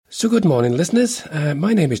So good morning, listeners.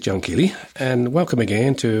 My name is John Keeley, and welcome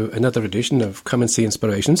again to another edition of Come and See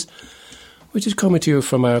Inspirations, which is coming to you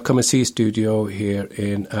from our Come and See studio here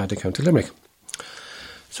in Ardee, County Limerick.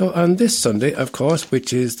 So on this Sunday, of course,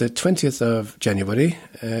 which is the 20th of January,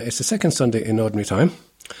 it's the second Sunday in Ordinary Time.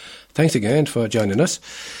 Thanks again for joining us.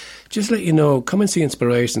 Just to let you know, Come and See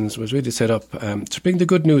Inspirations was really set up to bring the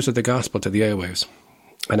good news of the gospel to the airwaves.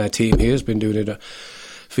 And our team here has been doing it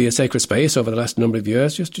via Sacred Space over the last number of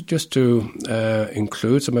years, just to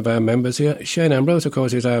include some of our members here. Shane Ambrose, of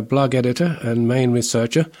course, is our blog editor and main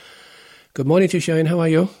researcher. Good morning to you, Shane. How are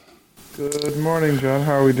you? Good morning, John.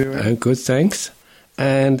 How are we doing? Good, thanks.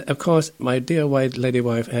 And, of course, my dear white lady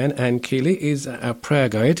wife, Anne Keeley, is our prayer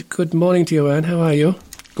guide. Good morning to you, Anne. How are you?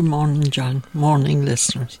 Good morning, John. Morning,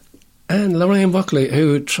 listeners. And Lorraine Buckley,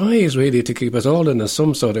 who tries really to keep us all under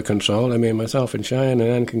some sort of control. I mean, myself and Shane and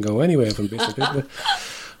Anne can go anywhere from bit to bit, but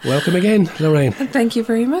welcome again, Lorraine. Thank you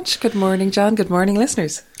very much. Good morning, John. Good morning,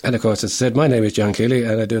 listeners. And, of course, as I said, my name is John Keeley,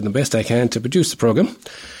 and I do the best I can to produce the programme.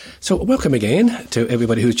 So welcome again to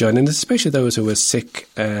everybody who's joining us, especially those who are sick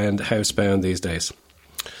and housebound these days.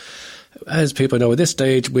 As people know, at this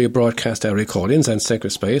stage, we broadcast our recordings on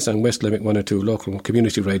Sacred Space and West Limerick 102 local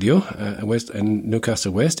community radio, West and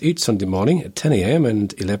Newcastle West, each Sunday morning at 10 a.m.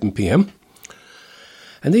 and 11 p.m.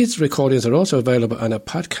 And these recordings are also available on a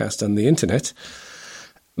podcast on the internet.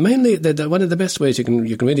 Mainly, one of the best ways you can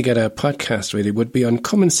really get our podcast really would be on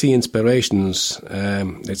Come and See Inspirations.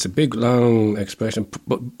 It's a big, long expression,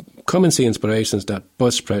 Come and See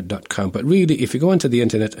Inspirations.buzzsprout.com. But really, if you go onto the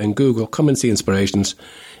internet and Google Come and See Inspirations,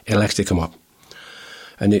 it'll actually come up.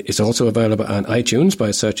 And it's also available on iTunes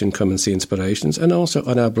by searching Come and See Inspirations, and also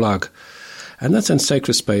on our blog. And that's on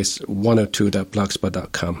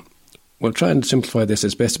sacredspace102.blogspot.com. We'll try and simplify this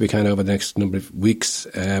as best we can over the next number of weeks,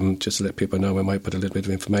 just to let people know we might put a little bit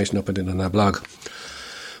of information up on our blog.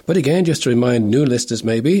 But again, just to remind new listeners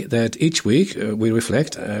maybe that each week we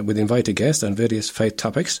reflect with invited guests on various faith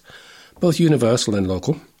topics, both universal and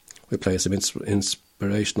local. We play some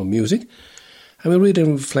inspirational music, and we read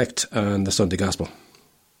and reflect on the Sunday Gospel.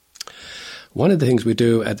 One of the things we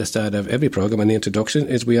do at the start of every programme, in the introduction,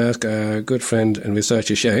 is we ask our good friend and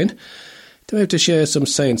researcher Shane to share some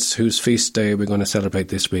saints whose feast day we're going to celebrate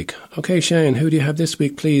this week. Okay, Shane, who do you have this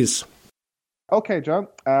week, please? Okay, John.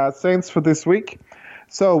 Saints for this week.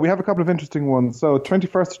 So we have a couple of interesting ones. So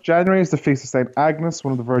 21st January is the feast of St. Agnes,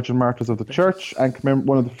 one of the Virgin Martyrs of the Church, and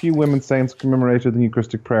one of the few women saints commemorated in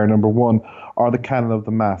Eucharistic prayer, number 1, or the Canon of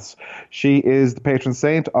the Mass. She is the patron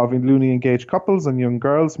saint of newly engaged couples and young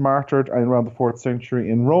girls martyred around the 4th century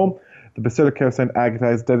in Rome. The Basilica of St. Agatha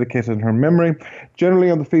is dedicated in her memory.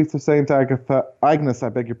 Generally, on the feast of St. Agnes, on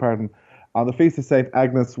the feast of St.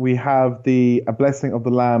 Agnes, we have a blessing of the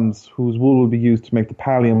lambs, whose wool will be used to make the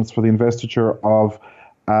palliums for the investiture of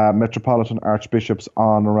metropolitan archbishops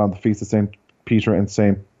on around the feast of St. Peter and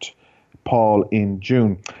St. Paul in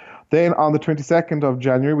June. Then on the 22nd of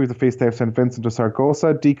January, we have the feast day of St. Vincent of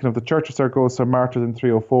Saragossa, deacon of the Church of Saragossa, martyred in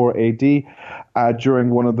 304 AD during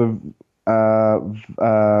one of the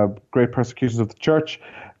great persecutions of the Church.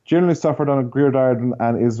 Generally suffered on a gridiron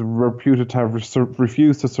and is reputed to have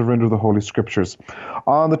refused to surrender the Holy Scriptures.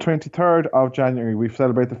 On the 23rd of January, we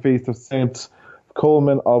celebrate the feast of St.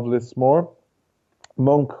 Coleman of Lismore,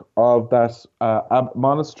 monk of that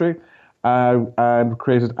monastery, and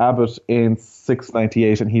created abbot in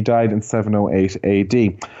 698, and he died in 708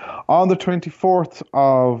 AD. On the 24th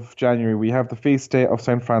of January, we have the feast day of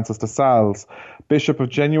St. Francis de Sales, Bishop of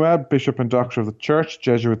Genoa, Bishop and Doctor of the Church,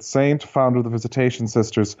 Jesuit saint, founder of the Visitation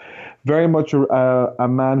Sisters. Very much a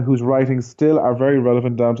man whose writings still are very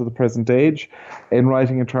relevant down to the present age, in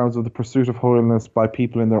writing in terms of the pursuit of holiness by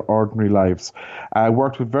people in their ordinary lives.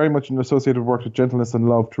 Worked with very much associated work with gentleness and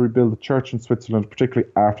love to rebuild the church in Switzerland, particularly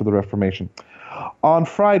after the Reformation. On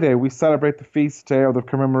Friday, we celebrate the feast day of the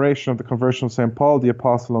commemoration of the conversion of St. Paul, the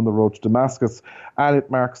Apostle, on the road to Damascus, and it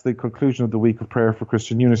marks the conclusion of the week of prayer for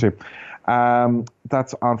Christian unity.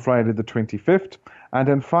 That's on Friday the 25th. And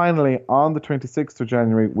then finally, on the 26th of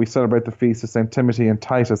January, we celebrate the feast of St. Timothy and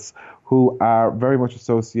Titus, who are very much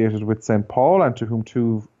associated with St. Paul, and to whom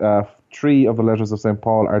three of the letters of St.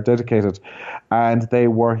 Paul are dedicated. And they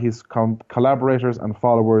were his collaborators and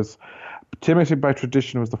followers. Timothy, by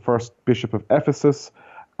tradition, was the first bishop of Ephesus,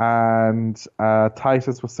 and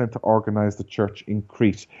Titus was sent to organize the church in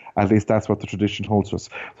Crete. At least that's what the tradition holds to us.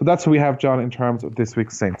 So that's what we have, John, in terms of this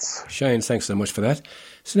week's saints. Shane, thanks so much for that.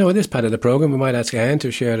 So now in this part of the programme, we might ask Anne to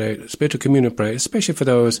share a spiritual communion prayer, especially for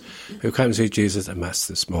those who can't see Jesus at Mass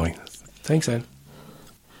this morning. Thanks, Anne.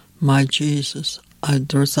 My Jesus, I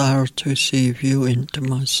desire to receive you into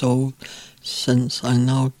my soul. since I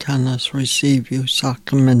now cannot receive you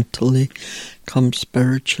sacramentally, come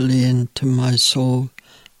spiritually into my soul.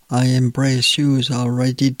 I embrace you as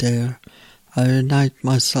already there. I unite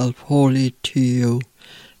myself wholly to you.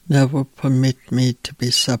 Never permit me to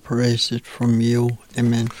be separated from you.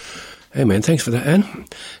 Amen. Amen. Thanks for that, Anne.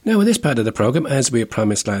 Now, in this part of the programme, as we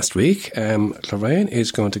promised last week, Lorraine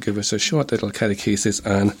is going to give us a short little catechesis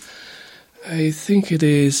on, I think it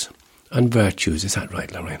is, on virtues. Is that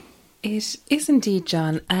right, Lorraine? It is indeed,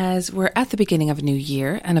 John, as we're at the beginning of a new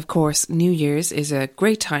year. And of course, New Year's is a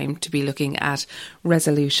great time to be looking at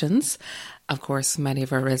resolutions. Of course, many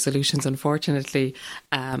of our resolutions, unfortunately,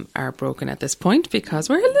 are broken at this point because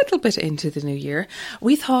we're a little bit into the new year.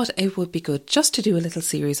 We thought it would be good just to do a little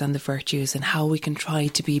series on the virtues and how we can try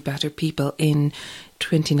to be better people in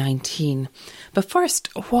 2019. But first,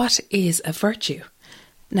 what is a virtue?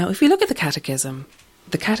 Now, if you look at the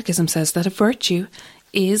Catechism says that a virtue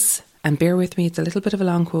is, and bear with me, it's a little bit of a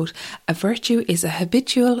long quote, a virtue is a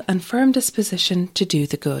habitual and firm disposition to do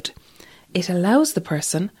the good. It allows the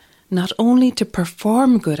person not only to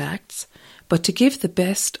perform good acts, but to give the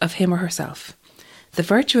best of him or herself. The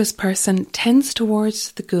virtuous person tends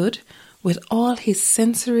towards the good with all his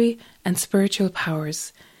sensory and spiritual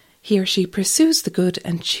powers. He or she pursues the good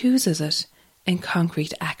and chooses it in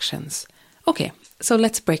concrete actions. Okay, so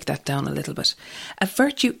let's break that down a little bit. A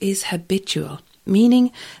virtue is habitual,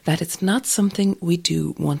 meaning that it's not something we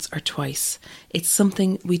do once or twice. It's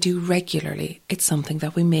something we do regularly. It's something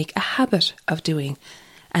that we make a habit of doing.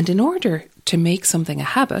 And in order to make something a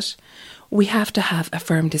habit, we have to have a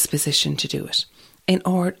firm disposition to do it. In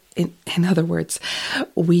other words,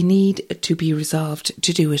 we need to be resolved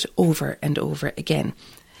to do it over and over again.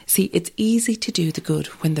 See, it's easy to do the good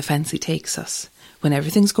when the fancy takes us, when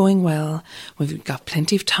everything's going well, when we've got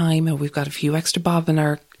plenty of time and we've got a few extra bob in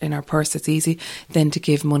our purse. It's easy then to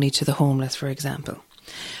give money to the homeless, for example.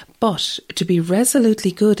 But to be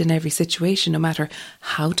resolutely good in every situation, no matter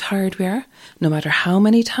how tired we are, no matter how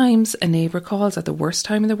many times a neighbour calls at the worst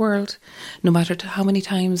time in the world, no matter how many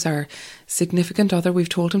times our significant other, we've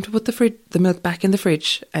told him to put the milk back in the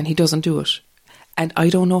fridge and he doesn't do it. And I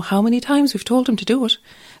don't know how many times we've told him to do it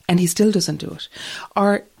and he still doesn't do it.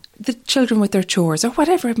 Or the children with their chores or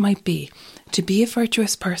whatever it might be. To be a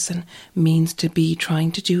virtuous person means to be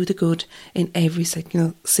trying to do the good in every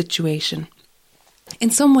single situation. In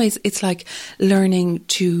some ways, it's like learning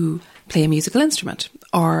to play a musical instrument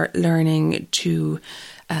or learning to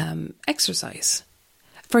exercise.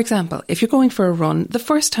 For example, if you're going for a run, the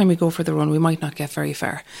first time we go for the run, we might not get very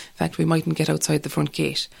far. In fact, we mightn't get outside the front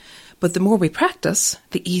gate. But the more we practice,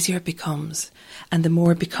 the easier it becomes. And the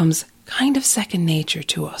more it becomes kind of second nature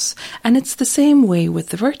to us. And it's the same way with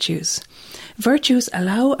the virtues. Virtues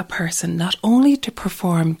allow a person not only to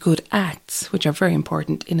perform good acts, which are very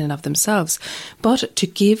important in and of themselves, but to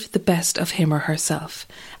give the best of him or herself.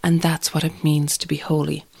 And that's what it means to be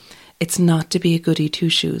holy. It's not to be a goody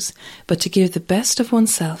two-shoes, but to give the best of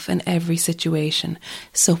oneself in every situation.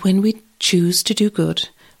 So when we choose to do good,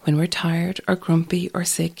 when we're tired or grumpy or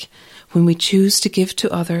sick, when we choose to give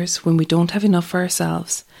to others when we don't have enough for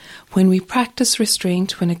ourselves, when we practice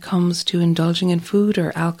restraint when it comes to indulging in food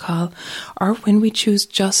or alcohol, or when we choose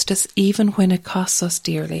justice even when it costs us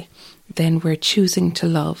dearly, then we're choosing to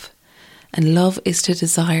love. And love is to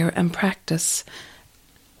desire and practice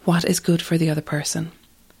what is good for the other person.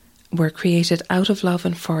 We're created out of love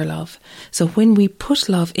and for love. So when we put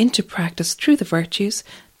love into practice through the virtues,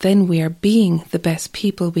 then we are being the best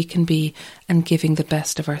people we can be and giving the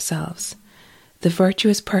best of ourselves. The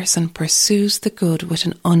virtuous person pursues the good with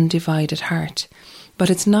an undivided heart. But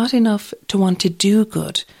it's not enough to want to do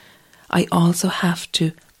good. I also have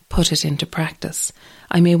to put it into practice.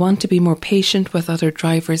 I may want to be more patient with other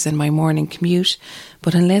drivers in my morning commute,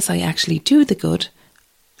 but unless I actually do the good,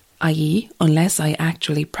 i.e., unless I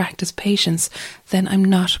actually practice patience, then I'm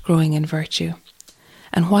not growing in virtue.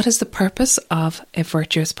 And what is the purpose of a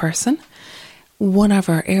virtuous person? One of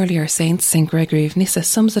our earlier saints, St. Gregory of Nyssa,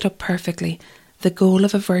 sums it up perfectly. The goal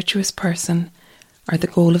of a virtuous person, or the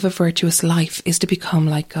goal of a virtuous life, is to become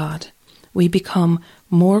like God. We become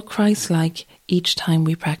more Christ-like each time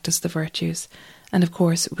we practice the virtues. And of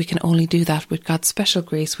course, we can only do that with God's special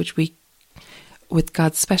grace, with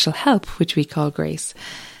God's special help, which we call grace.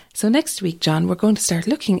 So next week, John, we're going to start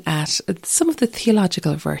looking at some of the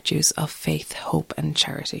theological virtues of faith, hope and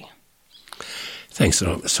charity. Thanks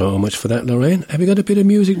so much for that, Lorraine. Have you got a bit of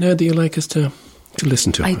music now that you'd like us to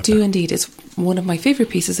listen to? I do indeed. It's one of my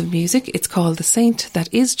favourite pieces of music. It's called The Saint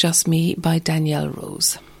That Is Just Me by Danielle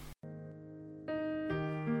Rose.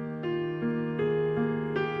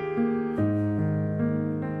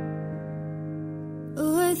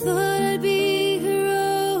 Oh, I thought I'd be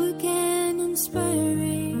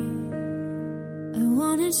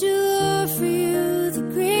to offer you the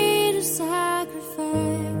greatest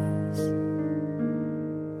sacrifice,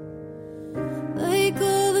 like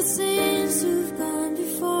all the saints who've gone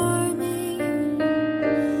before me.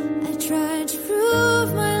 I tried to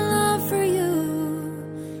prove my love for you,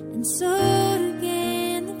 and so to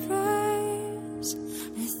gain the prize,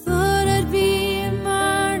 I thought I'd be a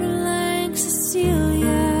martyr like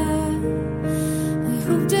Cecilia. I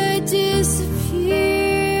hoped I'd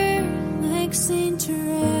disappear like Saint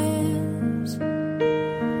Therese,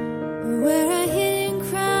 or wear a hidden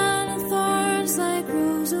crown of thorns like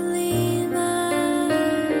Rosalina,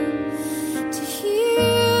 to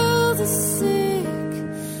heal the sick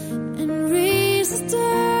and raise the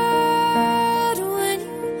dead. When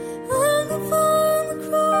you hung upon the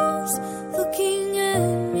cross looking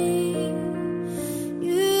at me,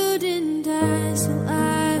 you didn't die, so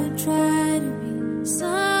I would try to be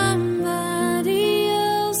somebody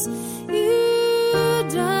else. You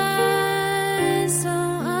died so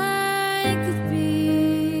I could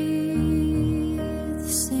be the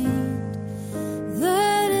saint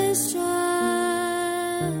that is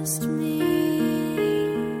just me.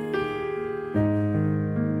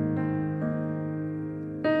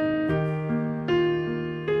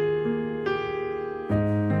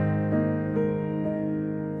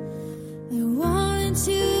 I wanted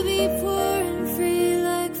to be poor and free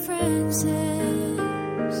like Frances,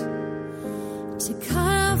 to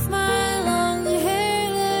cut off my long hair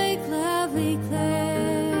like lovely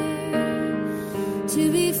Claire,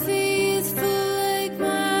 to be faithful like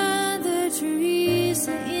Mother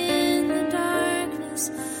Teresa in the darkness.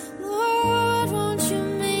 Lord, won't you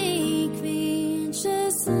make me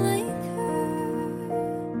just like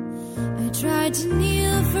her? I tried to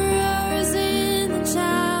kneel for hours in the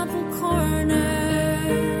chapel corner,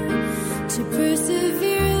 to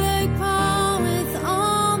persevere like Paul with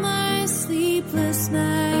all my sleepless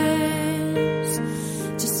nights,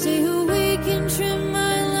 to stay awake and trim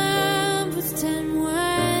my lamp with 10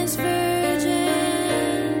 wise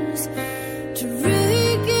virgins, to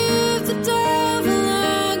really give the devil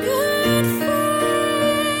a good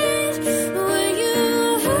fight. When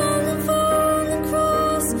you hung upon the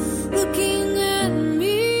cross looking at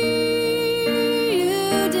me,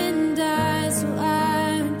 you didn't die, so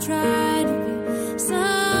I would try to be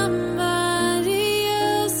somebody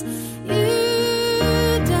else.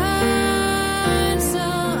 You died so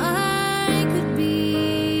I could be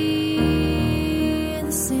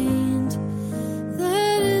the saint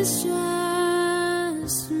that is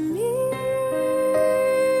just me,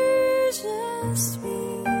 just me.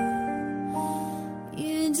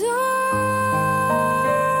 You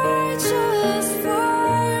died just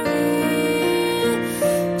for me,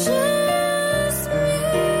 just me,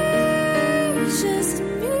 just me.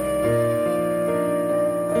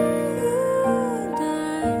 You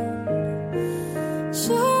died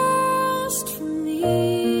just for me.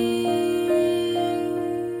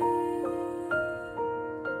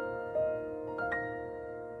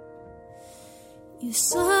 You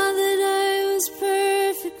saw that I was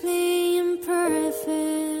perfectly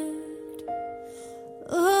imperfect.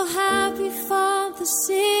 Oh, happy fault, the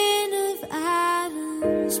sin of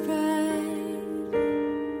Adam's pride.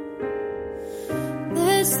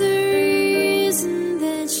 That's the reason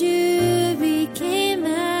that you became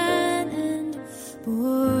man and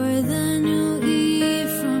bore the new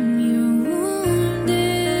Eve from your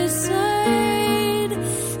wounded side.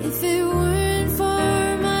 If it weren't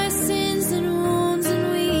for my sins and wounds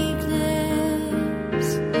and weakness,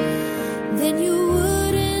 then you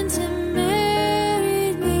wouldn't have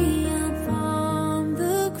married me upon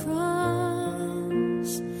the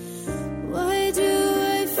cross. Why do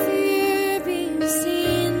I fear being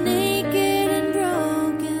seen naked and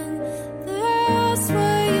broken? That's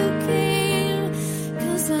why you came,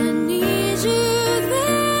 'cause I need you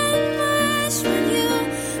that much. When you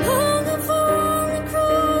hung upon the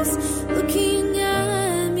cross looking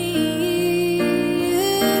at me, you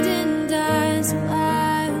didn't die, so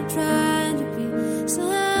I would try to be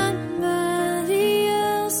somebody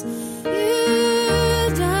else. You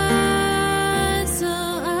died so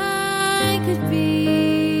I could be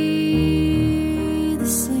the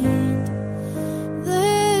saint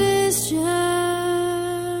that is just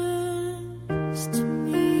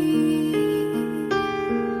me.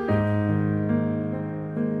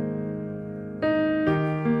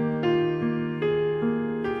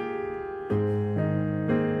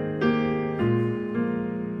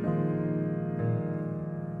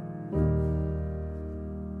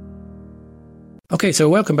 Okay, so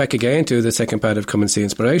welcome back again to the second part of Come and See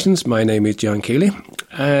Inspirations. My name is John Keeley,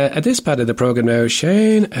 At this part of the programme now,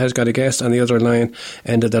 Shane has got a guest on the other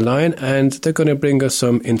end of the line, and they're going to bring us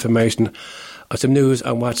some information, some news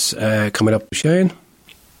on what's coming up. Shane?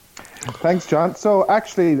 Thanks, John. So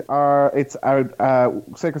actually, our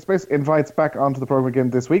Sacred Space invites back onto the programme again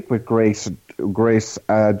this week with Grace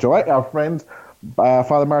Joy, our friend,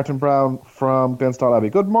 Father Martin Brown from Glenstal Abbey.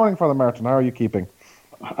 Good morning, Father Martin. How are you keeping?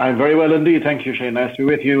 I'm very well indeed. Thank you, Shane. Nice to be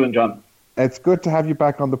with you and John. It's good to have you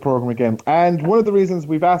back on the programme again. And one of the reasons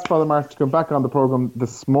we've asked Father Martin to come back on the programme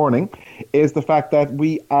this morning is the fact that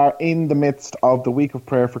we are in the midst of the Week of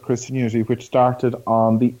Prayer for Christian Unity, which started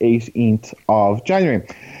on the 18th of January.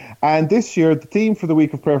 And this year, the theme for the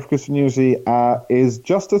Week of Prayer for Christian Unity is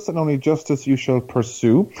Justice and Only Justice You Shall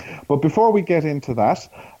Pursue. But before we get into that,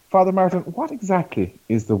 Father Martin, what exactly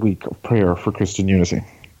is the Week of Prayer for Christian Unity?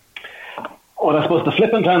 Well, I suppose the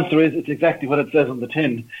flippant answer is it's exactly what it says on the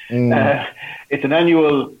tin. It's an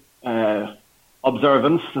annual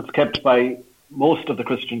observance that's kept by most of the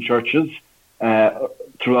Christian churches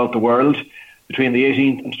throughout the world between the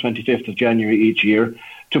 18th and 25th of January each year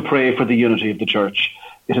to pray for the unity of the church.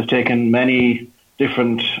 It has taken many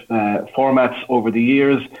different formats over the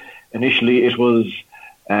years. Initially, it was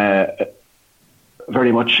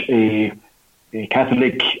very much a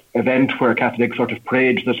Catholic event where Catholics sort of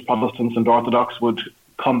prayed that Protestants and Orthodox would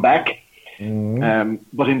come back.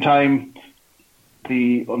 But in time,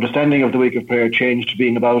 the understanding of the Week of Prayer changed to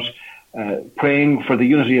being about praying for the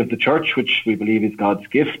unity of the church, which we believe is God's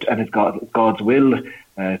gift and is God's will.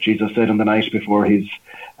 Jesus said on the night before his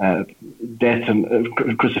death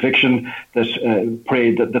and crucifixion that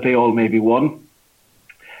prayed that they all may be one.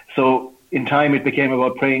 So in time it became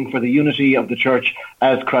about praying for the unity of the church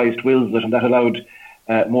as Christ wills it, and that allowed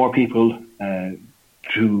more people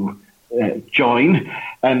to join.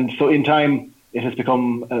 And so in time it has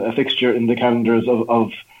become a fixture in the calendars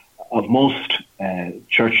of most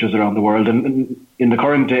churches around the world. And in the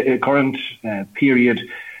current period,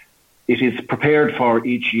 it is prepared for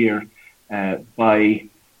each year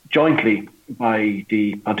jointly by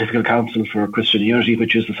the Pontifical Council for Christian Unity,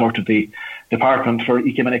 which is the sort of the Department for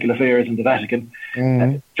Ecumenical Affairs in the Vatican,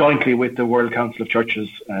 jointly with the World Council of Churches,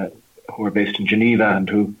 who are based in Geneva and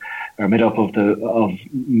who are made up of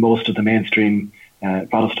most of the mainstream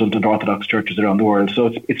Protestant and Orthodox churches around the world.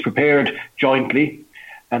 So it's prepared jointly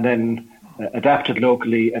and then adapted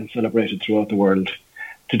locally and celebrated throughout the world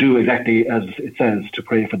to do exactly as it says, to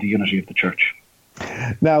pray for the unity of the church.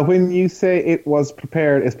 Now, when you say it was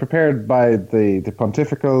prepared, it's prepared by the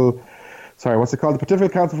Pontifical... Sorry, what's it called? The Pontifical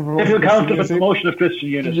Council for Promotion of Christian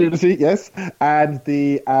Unity. Yes, and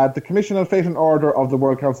the Commission on Faith and Order of the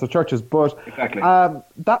World Council of Churches. But exactly.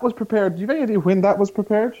 That was prepared. Do you have any idea when that was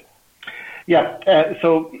prepared? Yeah.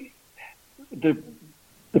 So the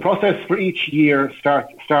process for each year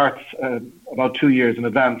starts about 2 years in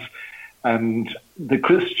advance, and the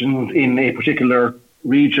Christians in a particular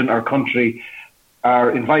region or country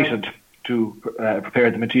are invited to prepare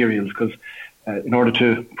the materials, because in order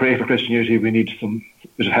to pray for Christian unity, we need some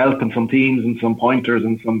bit of help and some themes and some pointers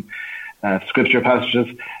and some scripture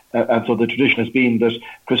passages. And so the tradition has been that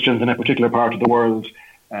Christians in a particular part of the world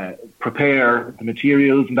prepare the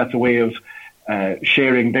materials, and that's a way of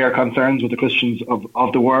sharing their concerns with the Christians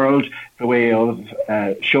of the world, a way of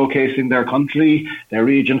showcasing their country, their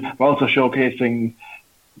region, but also showcasing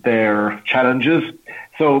their challenges.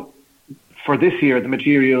 So for this year, the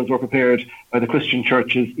materials were prepared by the Christian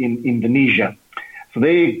churches in Indonesia. So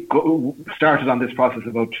they started on this process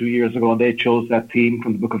about 2 years ago, and they chose that theme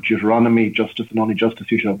from the book of Deuteronomy, Justice and Only Justice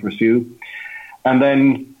You Shall Pursue. And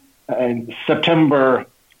then in September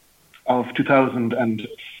of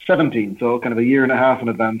 2017, so kind of a year and a half in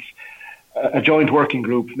advance, a joint working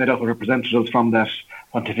group made up of representatives from that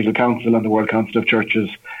Pontifical Council and the World Council of Churches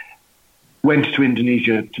went to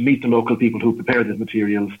Indonesia to meet the local people who prepared these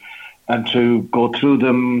materials and to go through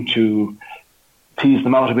them, to tease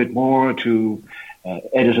them out a bit more, to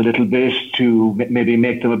edit a little bit, to maybe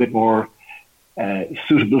make them a bit more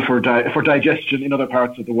suitable for digestion in other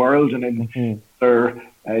parts of the world and in their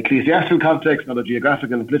ecclesiastical context and other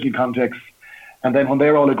geographical and political contexts. And then when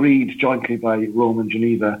they're all agreed jointly by Rome and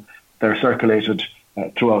Geneva, they're circulated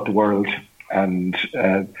throughout the world, and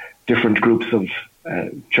different groups of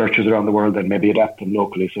churches around the world then maybe adapt them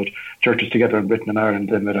locally. So churches together in Britain and Ireland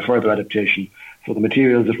then made a further adaptation. So the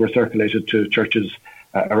materials that were circulated to churches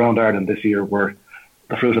around Ireland this year were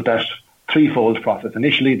the fruit of that threefold process.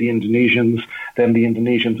 Initially the Indonesians, then the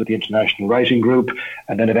Indonesians with the International Writing Group,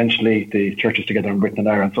 and then eventually the churches together in Britain and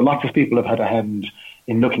Ireland. So lots of people have had a hand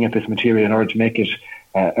in looking at this material in order to make it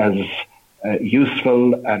as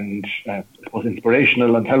useful and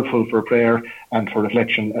inspirational and helpful for prayer and for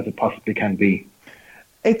reflection as it possibly can be.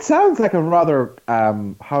 It sounds like a rather,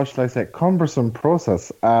 how shall I say, cumbersome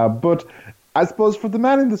process. But I suppose for the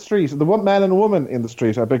man in the street, the one man and woman in the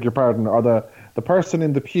street, I beg your pardon, or the person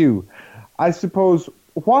in the pew, I suppose,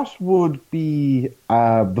 what would be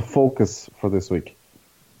the focus for this week?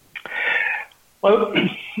 Well,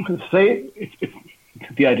 say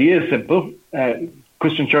the idea is simple.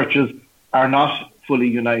 Christian churches are not fully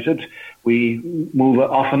united. We move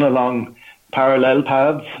often along parallel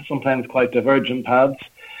paths, sometimes quite divergent paths.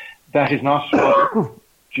 That is not what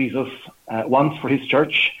Jesus wants for his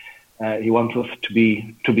church. He wants us to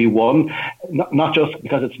be one, not just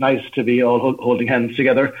because it's nice to be all holding hands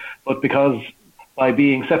together, but because by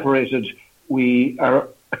being separated, we are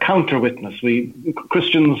a counter-witness.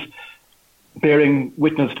 Christians bearing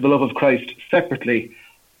witness to the love of Christ separately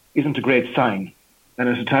isn't a great sign. And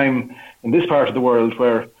at a time in this part of the world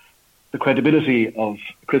where the credibility of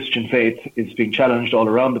Christian faith is being challenged all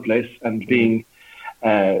around the place and being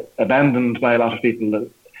abandoned by a lot of people,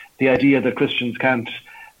 the idea that Christians can't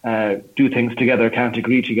do things together, can't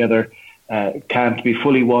agree together, can't be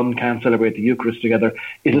fully one, can't celebrate the Eucharist together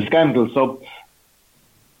is a scandal. So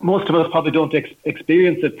most of us probably don't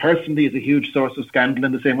experience it personally as a huge source of scandal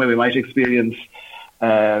in the same way we might experience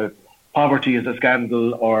poverty as a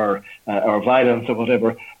scandal or violence or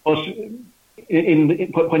whatever. But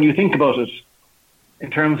when you think about it, in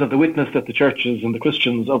terms of the witness that the churches and the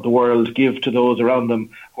Christians of the world give to those around them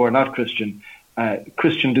who are not Christian,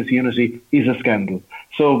 Christian disunity is a scandal.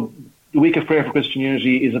 So the Week of Prayer for Christian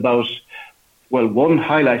Unity is about, well, one,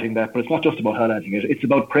 highlighting that, but it's not just about highlighting it. It's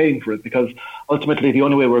about praying for it, because ultimately the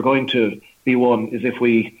only way we're going to be one is if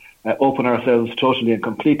we open ourselves totally and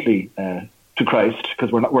completely to Christ,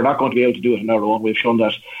 because we're not going to be able to do it on our own. We've shown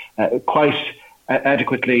that quite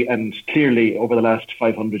adequately and clearly over the last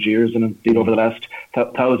 500 years, and indeed over the last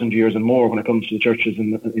 1,000 years and more when it comes to the churches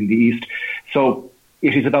in the East. So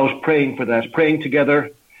it is about praying for that, praying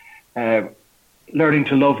together, learning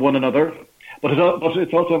to love one another. But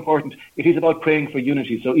it's also important, it is about praying for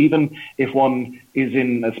unity. So even if one is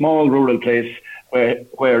in a small rural place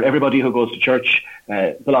where everybody who goes to church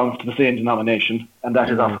belongs to the same denomination, and that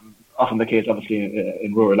is often the case, obviously,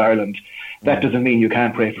 in rural Ireland, that doesn't mean you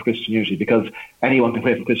can't pray for Christian unity, because anyone can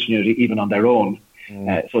pray for Christian unity even on their own.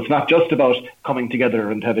 So it's not just about coming together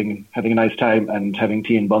and having a nice time and having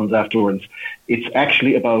tea and buns afterwards. It's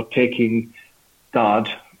actually about taking God's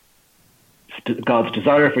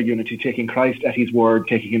desire for unity, taking Christ at his word,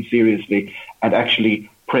 taking him seriously, and actually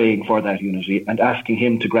praying for that unity and asking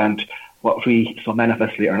him to grant what we so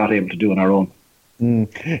manifestly are not able to do on our own.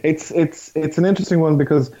 It's an interesting one,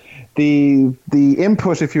 because the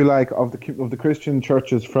input, if you like, of the Christian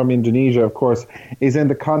churches from Indonesia, of course, is in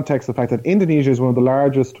the context of the fact that Indonesia is one of the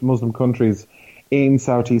largest Muslim countries in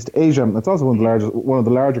Southeast Asia. It's also one of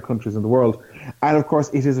the larger countries in the world, and of course,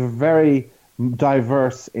 it is very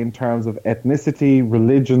diverse in terms of ethnicity,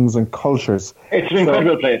 religions, and cultures. It's an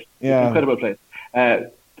incredible place. Yeah. It's an incredible place.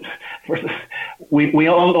 We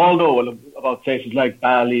all know about places like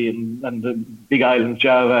Bali and the big islands,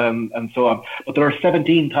 Java and so on. But there are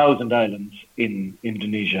 17,000 islands in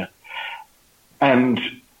Indonesia. And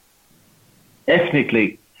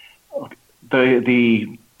ethnically,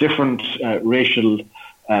 the different racial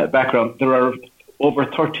background, there are over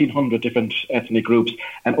 1,300 different ethnic groups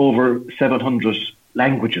and over 700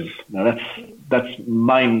 languages. Now that's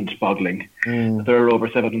mind-boggling. There are over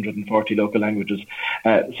 740 local languages.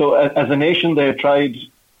 So as a nation, they have tried.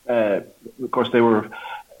 Of course, they were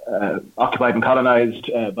occupied and colonized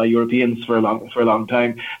by Europeans for a long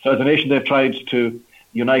time. So as a nation, they've tried to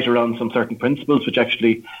unite around some certain principles, which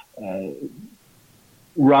actually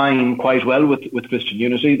rhyme quite well with Christian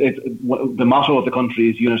unity. The motto of the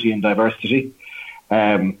country is unity and diversity.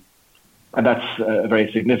 And that's very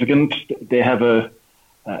significant. They have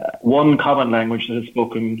one common language that is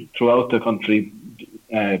spoken throughout the country,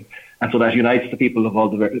 and so that unites the people of all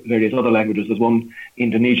the various other languages. There's one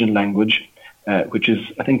Indonesian language, which is,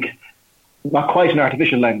 I think, not quite an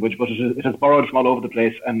artificial language, but it has borrowed from all over the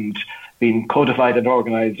place and been codified and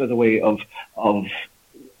organized as a way of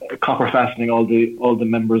copper fastening all the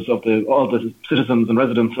members of all the citizens and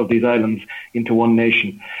residents of these islands into one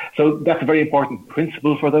nation. So that's a very important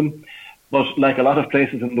principle for them. But like a lot of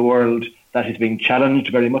places in the world, that is being challenged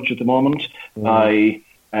very much at the moment by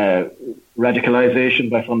radicalization,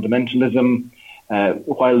 by fundamentalism.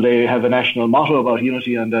 While they have a national motto about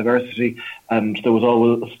unity and diversity, and there was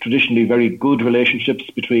always traditionally very good relationships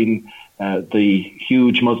between the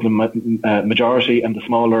huge Muslim majority and the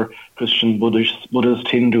smaller Christian, Buddhist,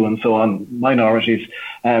 Hindu, and so on minorities.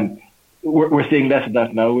 We're seeing less of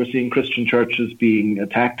that now. We're seeing Christian churches being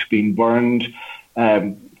attacked, being burned,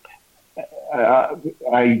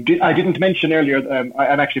 I didn't mention earlier,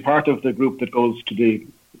 I'm actually part of the group that goes to the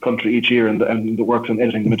country each year and that works on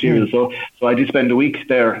editing the material. So I did spend a week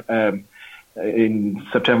there in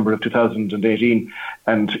September of 2018.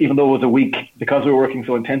 And even though it was a week, because we were working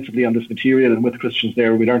so intensively on this material and with Christians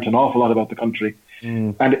there, we learned an awful lot about the country.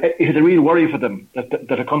 And it is a real worry for them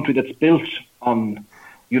that a country that's built on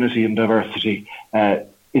unity and diversity is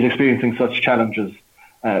experiencing such challenges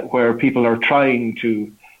where people are trying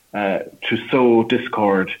to sow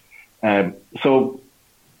discord. So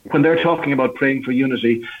when they're talking about praying for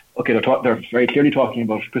unity, okay, they're very clearly talking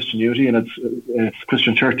about Christian unity, and it's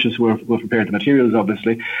Christian churches who have prepared the materials,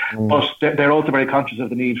 obviously. But they're also very conscious of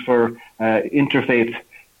the need for interfaith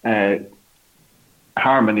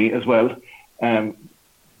harmony as well. And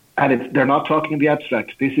they're not talking in the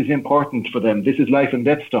abstract. This is important for them. This is life and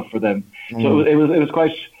death stuff for them. So it was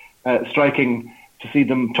quite striking to see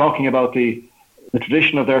them talking about the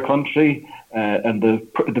tradition of their country and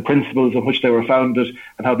the principles on which they were founded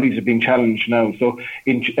and how these are being challenged now. So,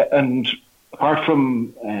 and apart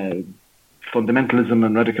from fundamentalism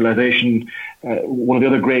and radicalization, one of the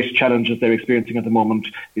other great challenges they're experiencing at the moment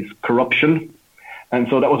is corruption. And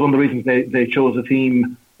so that was one of the reasons they chose a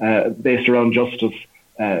theme based around justice,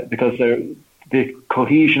 because the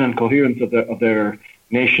cohesion and coherence of their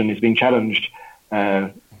nation is being challenged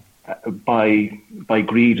by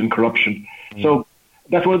greed and corruption. So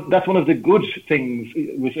that's one of the good things.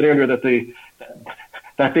 We said earlier that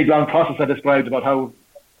that big long process I described about how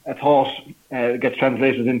a thought gets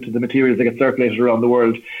translated into the materials that get circulated around the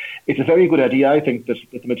world. It's a very good idea, I think, that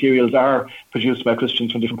the materials are produced by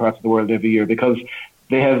Christians from different parts of the world every year, because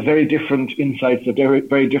they have very different insights, very,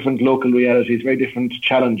 very different local realities, very different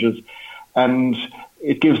challenges, and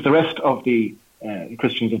it gives the rest of the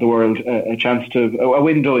Christians of the world a chance to a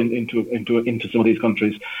window into some of these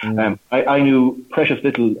countries. I knew precious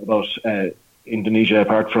little about Indonesia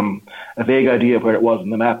apart from a vague idea of where it was on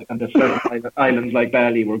the map, and that certain islands like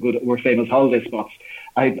Bali were famous holiday spots.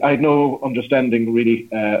 I had no understanding really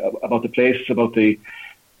about the place, about the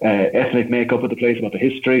ethnic makeup of the place, about the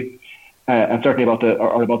history, and certainly about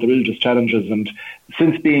the religious challenges. And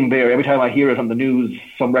since being there, every time I hear it on the news,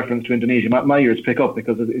 some reference to Indonesia, my ears pick up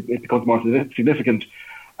because it becomes more significant.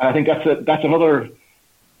 And I think that's another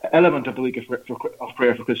element of the week of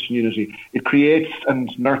prayer for Christian unity. It creates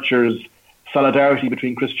and nurtures solidarity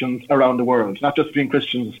between Christians around the world, not just between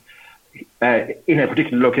Christians in a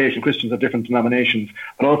particular location, Christians of different denominations,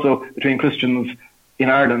 but also between Christians in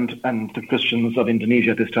Ireland and the Christians of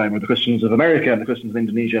Indonesia at this time, or the Christians of America and the Christians of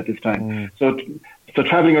Indonesia at this time. So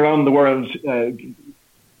travelling around the world,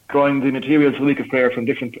 drawing the materials for the week of prayer from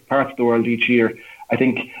different parts of the world each year, I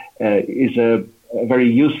think is a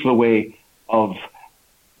very useful way of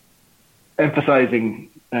emphasising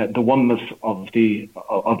the oneness of the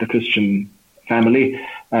Christian family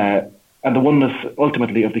and the oneness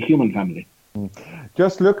ultimately of the human family.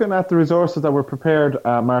 Just looking at the resources that were prepared,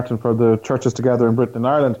 Martin, for the churches together in Britain and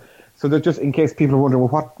Ireland, so that just in case people are wondering,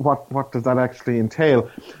 well, what does that actually entail?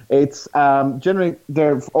 It's generally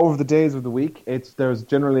there over the days of the week. There's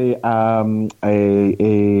generally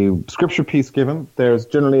a scripture piece given. There's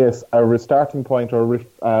generally a restarting point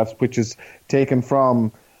which is taken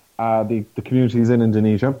from the communities in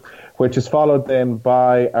Indonesia, which is followed then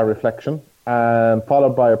by a reflection and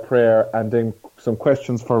followed by a prayer, and then some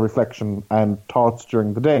questions for reflection and thoughts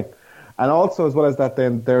during the day. And also, as well as that,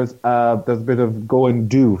 then there's a bit of go and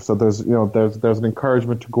do. So there's an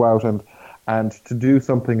encouragement to go out and to do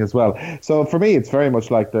something as well. So for me, it's very much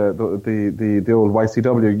like the old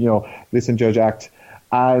YCW, listen, judge, act.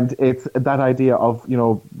 And it's that idea of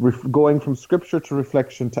going from scripture to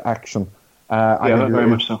reflection to action. Very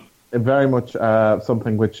much so. Very much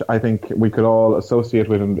something which I think we could all associate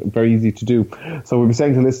with, and very easy to do. So we'll be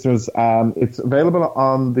saying to listeners, it's available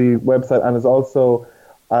on the website, and is also,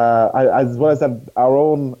 as well as that, our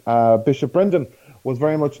own Bishop Brendan was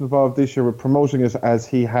very much involved this year with promoting it, as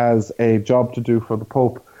he has a job to do for the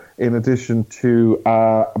Pope, in addition to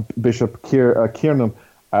Bishop Kiernan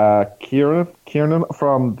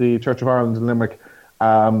from the Church of Ireland in Limerick,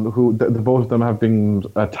 who the both of them have been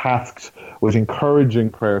tasked with encouraging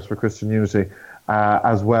prayers for Christian unity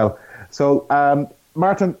as well. So,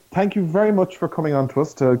 Martin, thank you very much for coming on to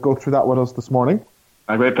us to go through that with us this morning.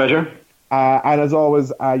 My great pleasure. And as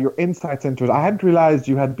always, your insights into it. I hadn't realised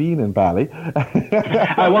you had been in Bali.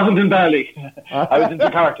 I wasn't in Bali. I was in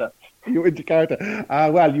Jakarta. You were in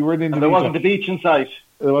Jakarta. Well, you were in Indonesia. And there wasn't a beach in sight.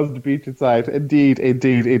 There wasn't a beach in sight. Indeed.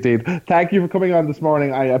 Thank you for coming on this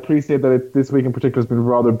morning. I appreciate that this week in particular has been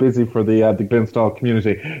rather busy for the Glynstall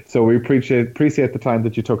community. So we appreciate the time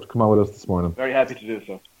that you took to come on with us this morning. Very happy to do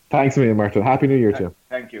so. Thanks a million, Martin. Happy New Year to you.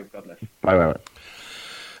 Thank you. God bless. Bye.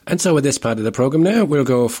 And so with this part of the programme now, we'll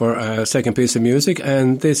go for our second piece of music,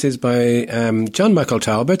 and this is by John Michael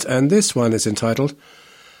Talbot, and this one is entitled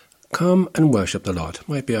Come and Worship the Lord.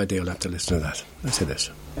 Might be ideal after listening to that. Let's hear this.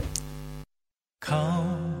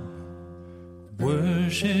 Come,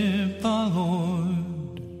 worship the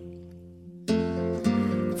Lord,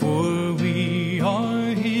 for we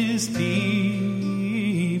are His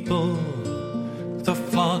people, the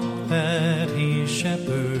flock that He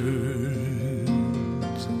shepherds.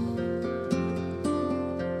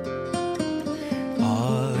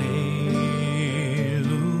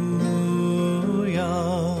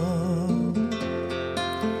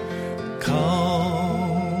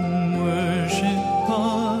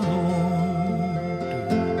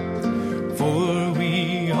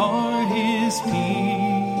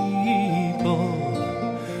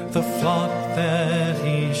 The flock that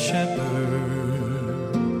He shepherds.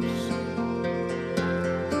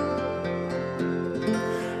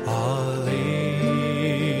 Alleluia.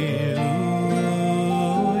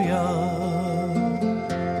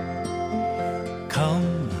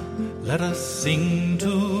 Come, let us sing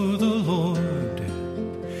to the Lord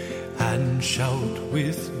and shout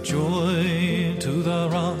with joy to the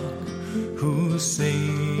rock who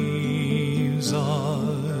saves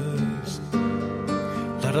us.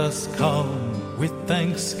 Let us come with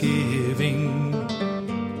thanksgiving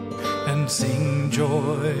and sing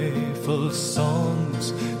joyful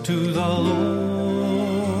songs to the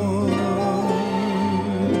Lord.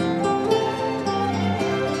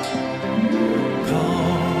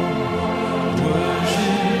 Come,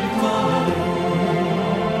 worship the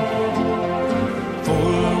Lord,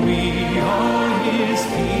 for we are His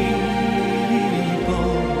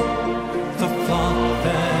people, the flock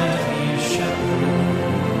that He shepherds.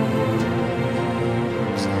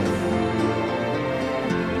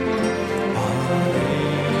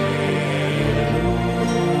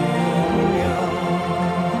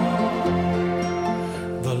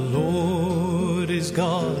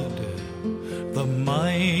 God, the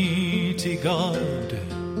mighty God,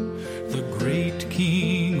 the great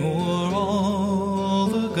King o'er all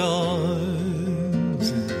the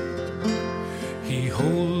gods. He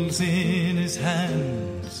holds in His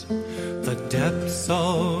hands the depths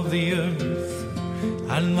of the earth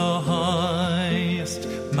and the highest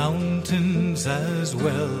mountains as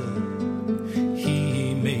well.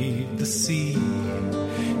 He made the sea,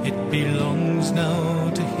 it belongs now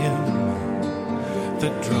to Him. The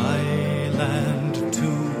dry land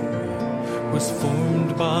too was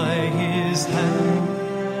formed by His hand.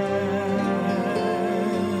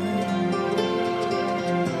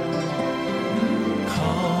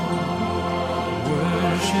 Come,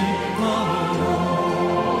 worship the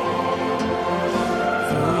Lord,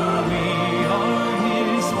 for we are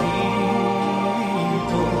His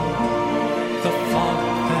people, the flock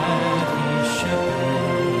that He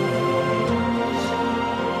shepherds.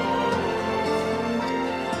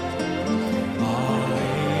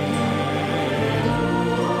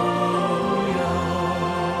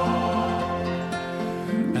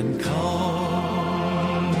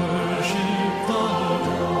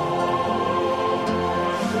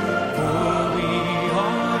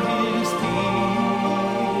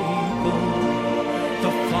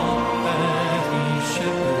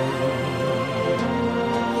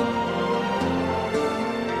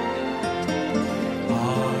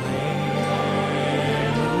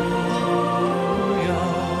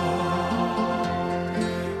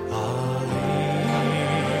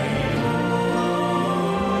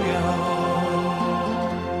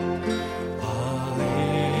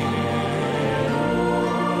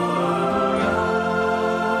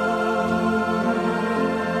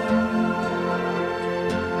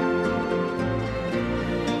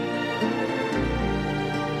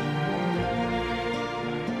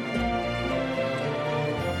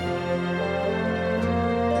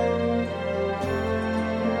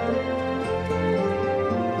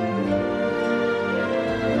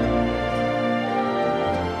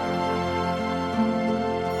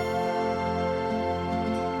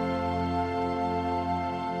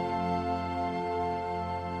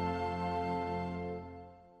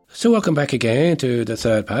 So welcome back again to the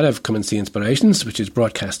third part of Come and See Inspirations, which is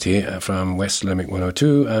broadcast here from West Limerick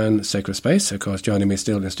 102 and Sacred Space. Of course, joining me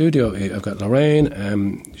still in the studio, I've got Lorraine,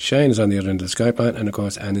 Shane is on the other end of the Skype line, and of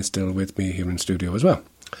course Anne is still with me here in studio as well.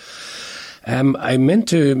 I meant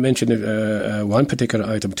to mention one particular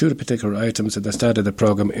item, two particular items at the start of the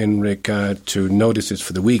programme in regard to notices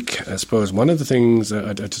for the week. I suppose one of the things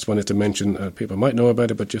I just wanted to mention, people might know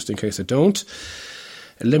about it, but just in case they don't,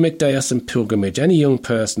 Limerick Diocesan Pilgrimage. Any young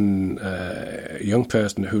person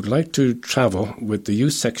who'd like to travel with the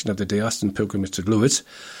youth section of the Diocesan Pilgrimage to Lewis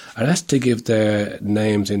are asked to give their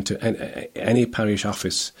names into any parish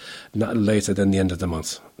office not later than the end of the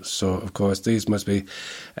month. So, of course, these must be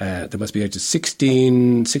they must be ages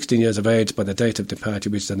 16 years of age by the date of departure,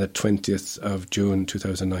 which is on the 20th of June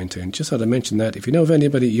 2019. Just thought I'd mention that. If you know of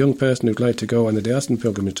anybody, a young person who'd like to go on the Diocesan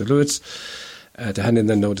Pilgrimage to Lewis, to hand in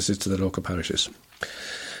their notices to the local parishes.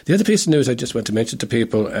 The other piece of news I just want to mention to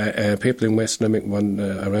people in West Limerick,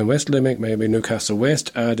 around West Limerick, maybe Newcastle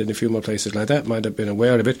West, and a few more places like that, might have been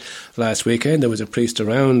aware of it. Last weekend there was a priest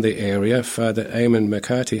around the area, Father Eamon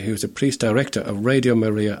McCarthy, who's a priest director of Radio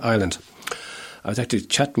Maria Ireland. I was actually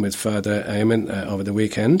chatting with Father Eamon over the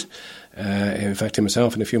weekend. In fact,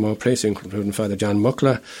 himself and a few more priests, including Father John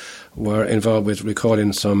Muckler, were involved with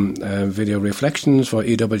recording some video reflections for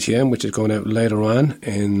EWTN, which is going out later on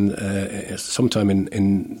in sometime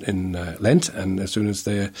in Lent. And as soon as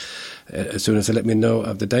they let me know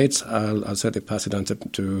of the dates, I'll certainly pass it on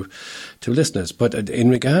to listeners. But in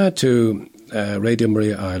regard to Radio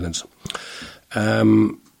Maria Ireland,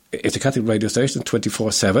 it's a Catholic radio station,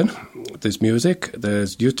 24/7. There's music,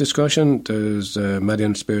 there's youth discussion, there's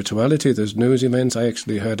Marian spirituality, there's news events. I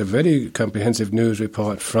actually heard a very comprehensive news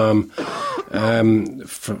report from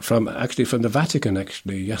the Vatican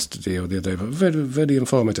yesterday or the other day. Very, very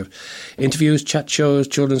informative. Interviews, chat shows,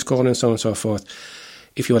 children's corner, and so on and so forth.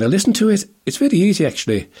 If you want to listen to it, it's very easy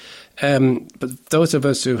actually. But those of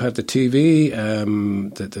us who have the TV,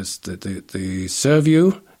 the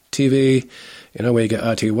Serview TV, where you get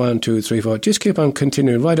RT1, 2, 3, 4, just keep on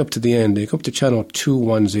continuing right up to the end. You go up to channel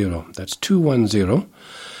 210. That's 210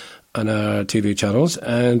 on our TV channels,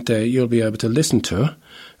 and you'll be able to listen to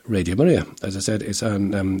Radio Maria. As I said, it's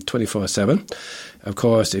on 24/7. Of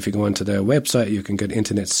course, if you go onto their website, you can get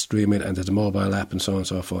internet streaming, and there's a mobile app and so on and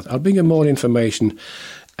so forth. I'll bring you more information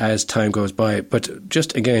as time goes by. But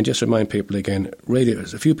just remind people again,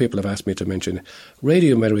 a few people have asked me to mention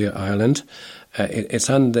Radio Maria Ireland. It's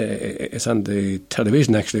on the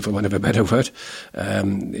television, actually, for want of a better word.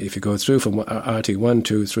 If you go through from RT1,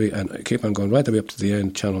 2, 3, and keep on going right the way up to the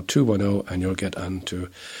end, channel 210, and you'll get on to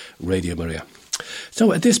Radio Maria.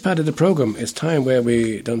 So at this part of the programme, it's time where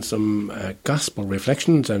we done some gospel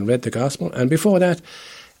reflections and read the gospel. And before that,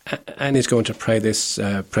 Annie's going to pray this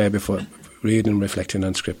prayer before reading and reflecting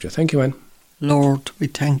on Scripture. Thank you, Anne. Lord, we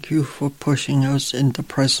thank you for pushing us in the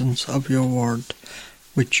presence of your word,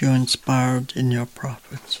 which you inspired in your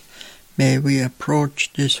prophets. May we approach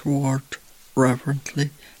this word reverently,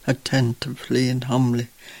 attentively and humbly.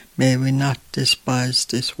 May we not despise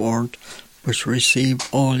this word, but receive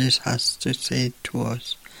all it has to say to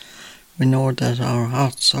us. We know that our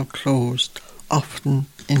hearts are closed, often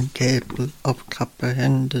incapable of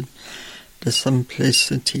comprehending the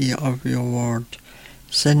simplicity of your word.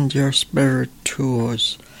 Send your Spirit to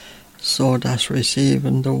us, so that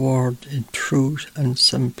receiving the word in truth and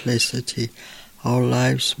simplicity, our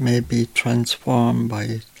lives may be transformed by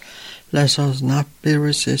it. Let us not be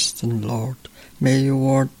resistant, Lord. May your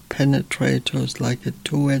word penetrate us like a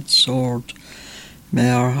two-edged sword. May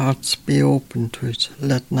our hearts be open to it.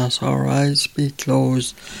 Let not our eyes be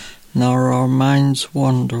closed, nor our minds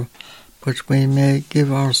wander, but we may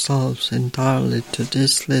give ourselves entirely to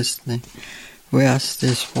this listening. We ask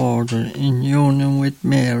this, Father, in union with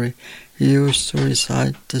Mary, who used to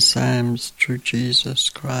recite the Psalms, through Jesus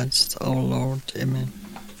Christ, our Lord. Amen.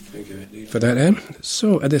 Thank you for that, Anne.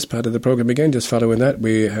 So at this part of the programme again, just following that,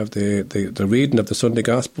 we have the reading of the Sunday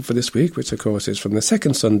Gospel for this week, which of course is from the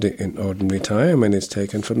second Sunday in Ordinary Time, and it's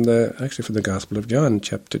taken from the Gospel of John,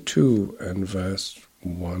 chapter 2 and verse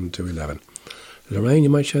 1 to 11. Lorraine, you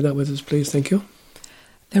might share that with us, please. Thank you.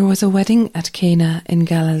 There was a wedding at Cana in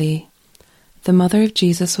Galilee. The mother of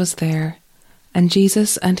Jesus was there, and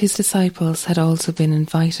Jesus and his disciples had also been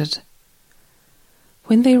invited.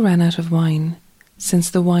 When they ran out of wine, since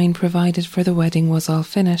the wine provided for the wedding was all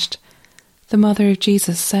finished, the mother of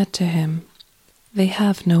Jesus said to him, "They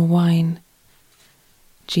have no wine."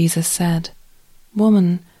 Jesus said,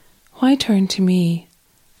 "Woman, why turn to me?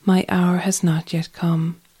 My hour has not yet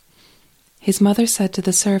come." His mother said to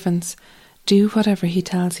the servants, "Do whatever he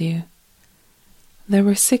tells you." There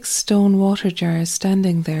were 6 stone water jars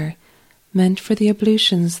standing there, meant for the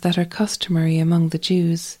ablutions that are customary among the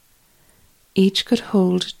Jews. Each could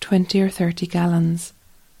hold 20 or 30 gallons.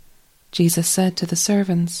 Jesus said to the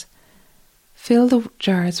servants, "Fill the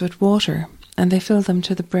jars with water," and they filled them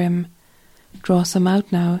to the brim. "Draw some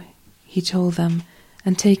out now," he told them,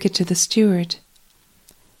 "and take it to the steward."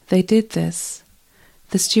 They did this.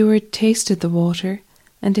 The steward tasted the water,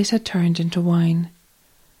 and it had turned into wine.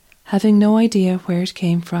 having no idea where it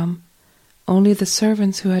came from. Only the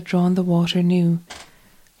servants who had drawn the water knew.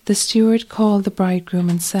 The steward called the bridegroom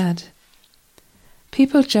and said,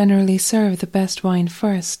 "People generally serve the best wine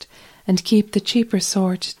first, and keep the cheaper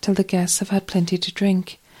sort till the guests have had plenty to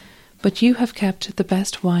drink, but you have kept the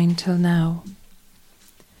best wine till now."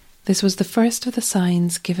 This was the first of the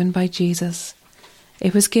signs given by Jesus.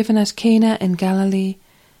 It was given at Cana in Galilee.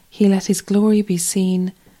 He let his glory be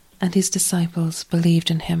seen, and his disciples believed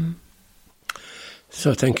in him.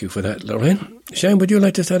 So thank you for that, Lorraine. Shane, would you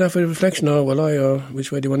like to start off with a reflection, or will I, or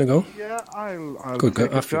which way do you want to go? Yeah, I'll Good,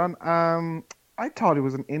 take go it, John. I thought it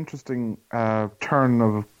was an interesting turn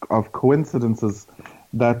of coincidences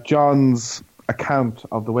that John's account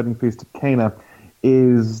of the wedding feast of Cana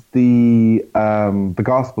is the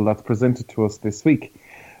gospel that's presented to us this week,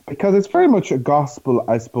 because it's very much a gospel,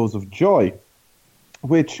 I suppose, of joy,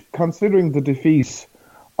 which, considering the defeat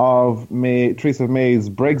of Theresa May's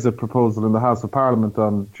Brexit proposal in the House of Parliament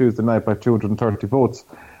on Tuesday night by 230 votes,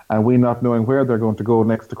 and we not knowing where they're going to go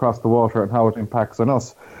next across the water and how it impacts on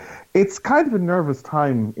us, it's kind of a nervous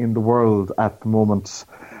time in the world at the moment.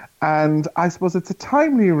 And I suppose it's a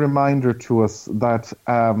timely reminder to us that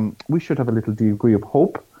we should have a little degree of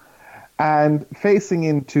hope. And facing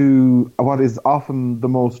into what is often the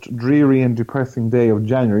most dreary and depressing day of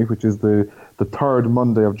January, which is the third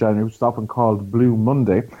Monday of January, which is often called Blue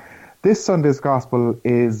Monday, this Sunday's Gospel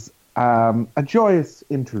is a joyous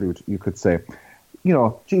interlude, you could say. You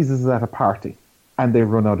know, Jesus is at a party, and they've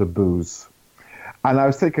run out of booze. And I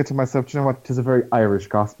was thinking to myself, do you know what, it is a very Irish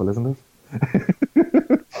Gospel, isn't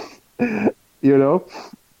it? You know?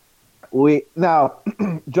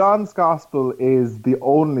 John's Gospel is the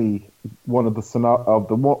only one of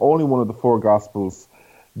the four Gospels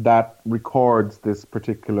that records this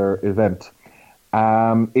particular event.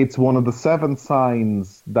 It's one of the 7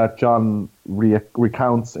 signs that John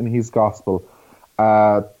recounts in his Gospel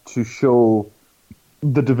to show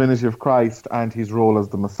the divinity of Christ and his role as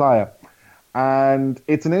the Messiah. And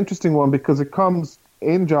it's an interesting one because it comes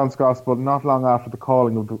in John's Gospel not long after the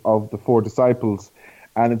calling of the 4 disciples,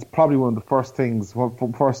 and it's probably one of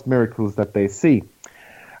the first miracles that they see.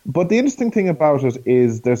 But the interesting thing about it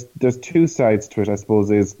is there's 2 sides to it, I suppose,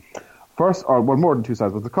 is first, or well, more than 2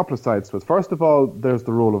 sides, but there's a couple of sides to it. First of all, there's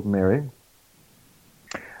the role of Mary.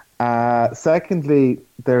 Secondly,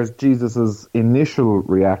 there's Jesus' initial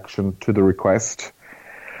reaction to the request.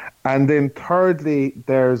 And then thirdly,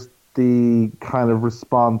 there's the kind of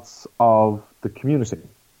response of the community.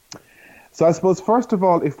 So I suppose, first of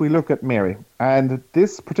all, if we look at Mary, and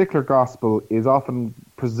this particular gospel is often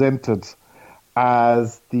presented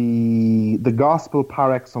as the gospel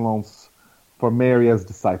par excellence for Mary as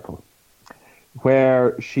disciple,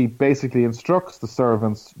 where she basically instructs the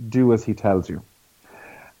servants, do as he tells you.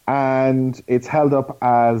 And it's held up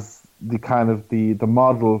as the kind of the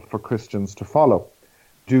model for Christians to follow.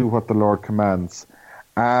 Do what the Lord commands.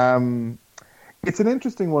 It's an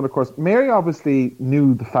interesting one, of course. Mary obviously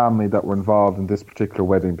knew the family that were involved in this particular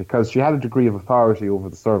wedding because she had a degree of authority over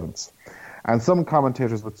the servants. And some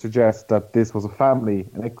commentators would suggest that this was a family,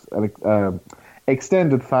 an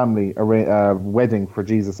extended family wedding for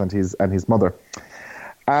Jesus and his mother.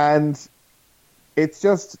 And it's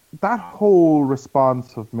just that whole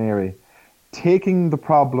response of Mary taking the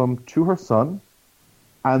problem to her son,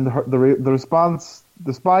 and the response,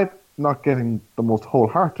 despite not getting the most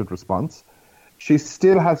wholehearted response, she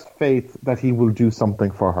still has faith that he will do something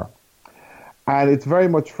for her. And it's very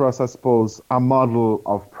much for us, I suppose, a model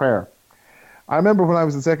of prayer. I remember when I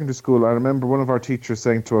was in secondary school, I remember one of our teachers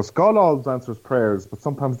saying to us, God always answers prayers, but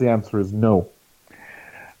sometimes the answer is no.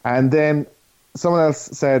 And then someone else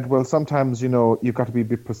said, well, sometimes, you've got to be a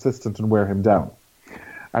bit persistent and wear him down.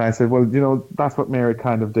 And I said, well, that's what Mary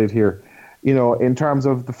kind of did here. In terms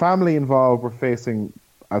of the family involved, we're facing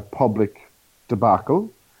a public debacle.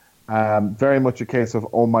 Very much a case of,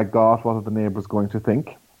 oh my God, what are the neighbours going to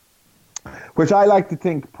think? Which I like to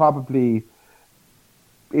think probably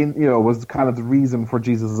was kind of the reason for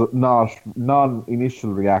Jesus'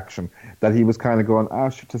 non-initial reaction, that he was kind of going,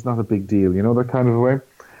 shit, it's not a big deal, that kind of way.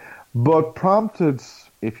 But prompted,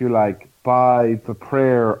 if you like, by the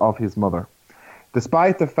prayer of his mother.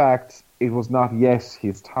 Despite the fact it was not yet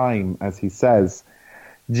his time, as he says,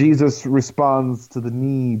 Jesus responds to the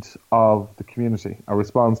need of the community, or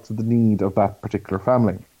responds to the need of that particular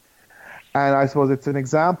family. And I suppose it's an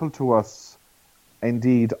example to us,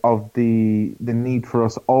 indeed, of the need for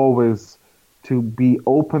us always to be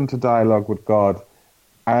open to dialogue with God,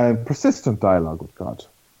 and persistent dialogue with God.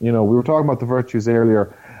 We were talking about the virtues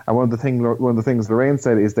earlier, and one of the things Lorraine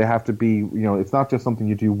said is they have to be, it's not just something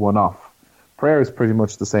you do one-off. Prayer is pretty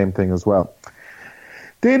much the same thing as well.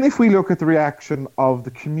 Then if we look at the reaction of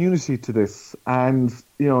the community to this, and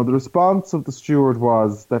the response of the steward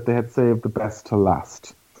was that they had saved the best to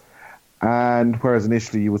last. And whereas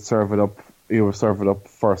initially you would serve it up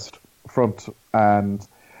front. And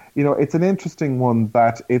it's an interesting one,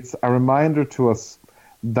 that it's a reminder to us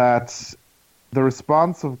that the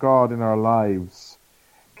response of God in our lives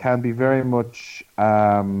can be very much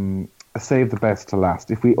save the best to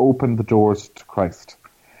last. If we open the doors to Christ,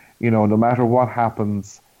 no matter what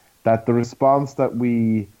happens, that the response that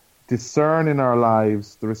we discern in our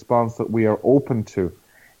lives, the response that we are open to,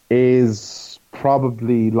 is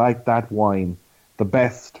probably like that wine, the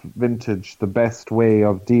best vintage, the best way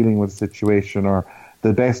of dealing with a situation, or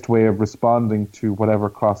the best way of responding to whatever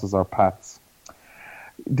crosses our paths.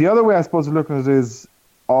 The other way, I suppose, of looking at it is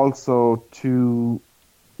also to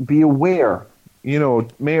be aware.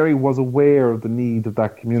 Mary was aware of the need of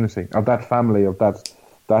that community, of that family, of that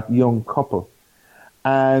young couple.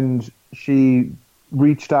 And she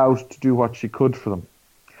reached out to do what she could for them.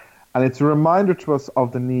 And it's a reminder to us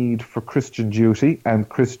of the need for Christian duty and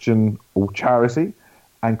Christian charity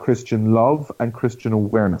and Christian love and Christian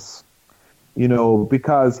awareness.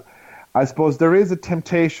 Because I suppose there is a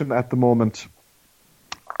temptation at the moment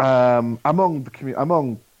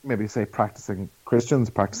among maybe say practicing Christians,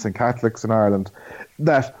 practicing Catholics in Ireland,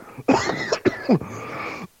 that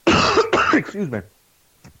excuse me,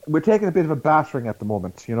 we're taking a bit of a battering at the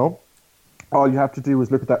moment. All you have to do is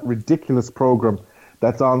look at that ridiculous program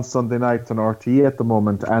that's on Sunday nights on RTE at the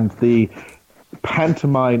moment, and the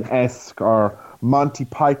pantomime-esque or Monty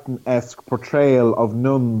Python-esque portrayal of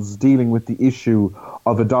nuns dealing with the issue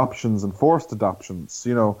of adoptions and forced adoptions.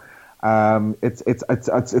 It's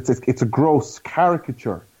a gross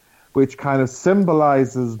caricature which kind of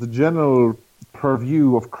symbolizes the general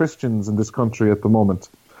purview of Christians in this country at the moment.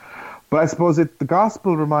 But I suppose the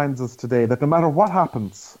gospel reminds us today that no matter what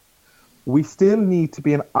happens, we still need to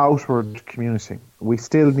be an outward community. We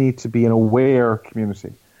still need to be an aware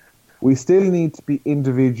community. We still need to be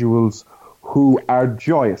individuals who are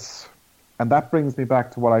joyous. And that brings me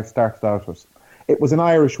back to what I started out with. It was an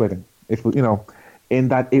Irish wedding. It was, in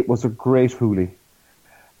that it was a great hoolie.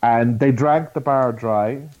 And they drank the bar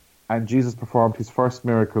dry, and Jesus performed his first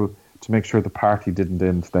miracle to make sure the party didn't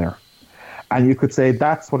end there. And you could say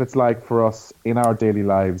that's what it's like for us in our daily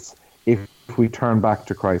lives if we turn back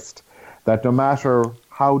to Christ. That no matter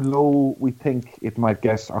how low we think it might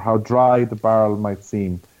get or how dry the barrel might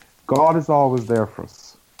seem, God is always there for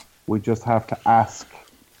us. We just have to ask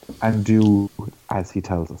and do as he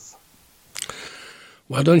tells us.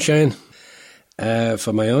 Well done, Shane.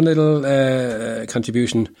 For my own little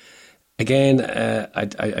contribution, again,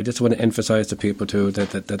 I just want to emphasise to people too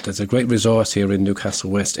that there's a great resource here in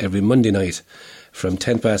Newcastle West every Monday night from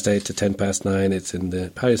 8:10 to 9:10. It's in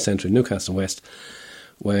the parish centre in Newcastle West,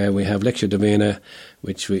 where we have Lectio Divina,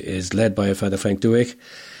 which is led by Father Frank Duick.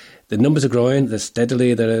 The numbers are growing. They're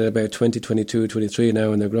steadily. They're at about 20, 22, 23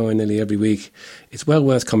 now, and they're growing nearly every week. It's well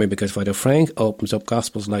worth coming because Father Frank opens up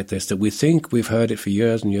gospels like this that we think we've heard it for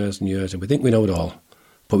years and years and years, and we think we know it all,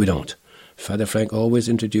 but we don't. Father Frank always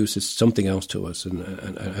introduces something else to us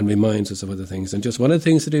and reminds us of other things. And just one of the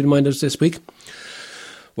things that he reminded us this week,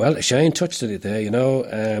 well, Shane touched on it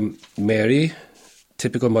there, Mary,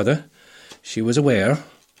 typical mother, she was aware.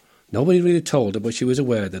 Nobody really told her, but she was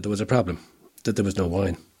aware that there was a problem, that there was no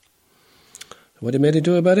wine. What did Mary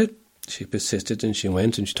do about it? She persisted and she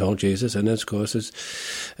went and she told Jesus. And of course, as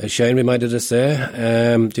Shane reminded us there,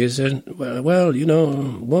 Jesus said, well,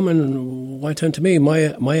 woman, why turn to me?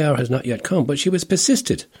 My hour has not yet come. But she was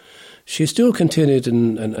persisted. She still continued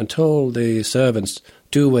and told the servants,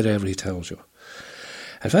 do whatever he tells you.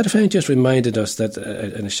 And Father Frank just reminded us that,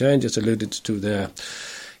 and Shane just alluded to there,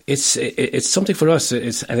 it's something for us,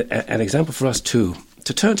 it's an example for us too,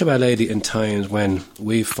 to turn to Our Lady in times when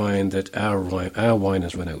we find that our wine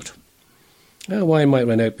has run out. Our wine might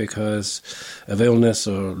run out because of illness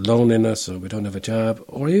or loneliness, or we don't have a job,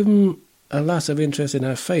 or even a loss of interest in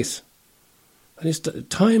our faith. And it's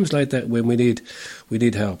times like that when we need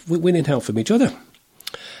help. We need help from each other.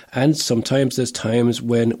 And sometimes there's times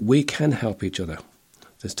when we can help each other.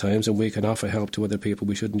 There's times when we can offer help to other people.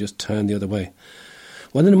 We shouldn't just turn the other way.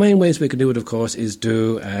 One of the main ways we can do it, of course, is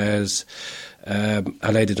do as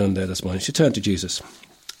Our Lady done there this morning. She turned to Jesus,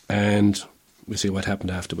 and we see what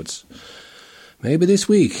happened afterwards. Maybe this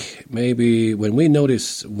week, maybe when we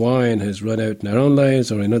notice wine has run out in our own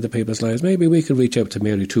lives or in other people's lives, maybe we can reach out to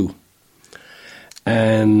Mary too,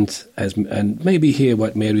 and maybe hear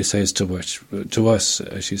what Mary says to us,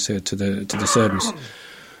 as she said to the servants.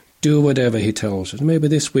 do whatever he tells us. Maybe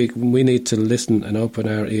this week we need to listen and open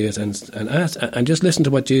our ears and ask, and just listen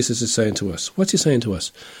to what Jesus is saying to us. What's he saying to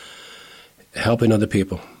us? Helping other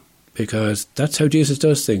people. Because that's how Jesus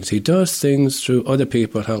does things. He does things through other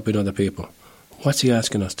people, helping other people. What's he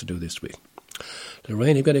asking us to do this week?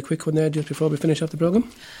 Lorraine, you've got a quick one there just before we finish off the programme?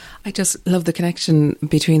 I just love the connection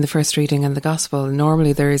between the first reading and the Gospel.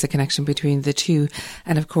 Normally there is a connection between the two.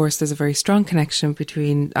 And of course there's a very strong connection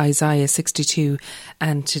between Isaiah 62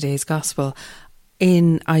 and today's Gospel.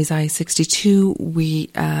 In Isaiah 62,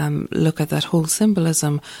 we look at that whole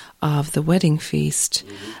symbolism of the wedding feast,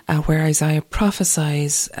 where Isaiah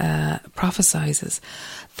prophesies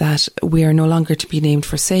that we are no longer to be named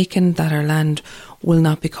forsaken, that our land will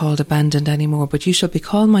not be called abandoned anymore, but you shall be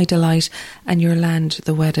called my delight, and your land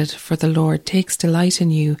the wedded, for the Lord takes delight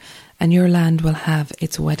in you, and your land will have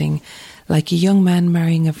its wedding. Like a young man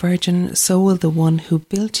marrying a virgin, so will the one who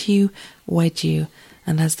built you wed you.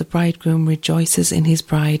 And as the bridegroom rejoices in his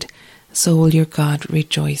bride, so will your God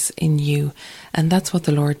rejoice in you. And that's what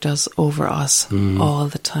the Lord does over us all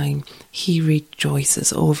the time. He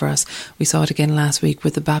rejoices over us. We saw it again last week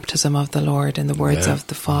with the baptism of the Lord and the words of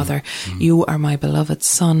the Father. You are my beloved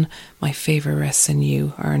Son, my favour rests in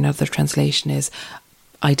you. Or another translation is,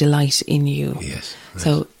 I delight in you. Yes. Right.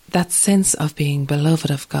 So that sense of being beloved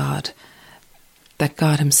of God, that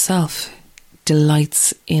God himself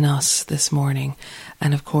delights in us this morning.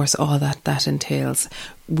 And of course, all that entails.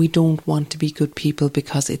 We don't want to be good people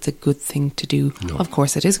because it's a good thing to do. No. Of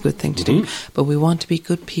course, it is a good thing to do. But we want to be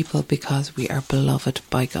good people because we are beloved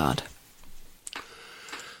by God.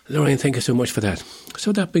 Lorraine, thank you so much for that.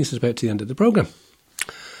 So that brings us about to the end of the programme.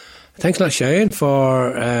 Thanks a lot, Shane,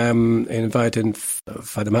 for inviting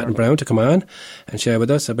Father Martin Brown to come on and share with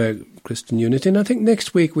us about Christian unity. And I think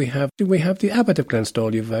next week we have the Abbot of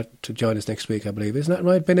Glenstall. You've to join us next week, I believe. Isn't that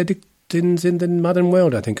right? Benedictines in the Modern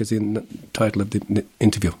World, I think, is the title of the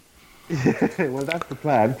interview. Well, that's the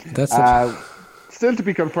plan. That's still to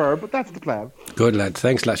be confirmed, but that's the plan. Good, lad.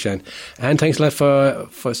 Thanks a lot, Shane. And thanks a lot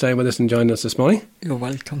for staying with us and joining us this morning. You're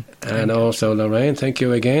welcome. And also, Lorraine, thank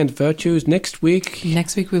you again. Virtues next week.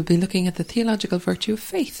 Next week we'll be looking at the theological virtue of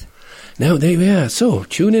faith. Now, there we are. So,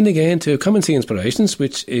 tune in again to Come and See Inspirations,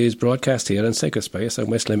 which is broadcast here on Sacred Space on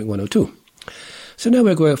West Limerick 102. So now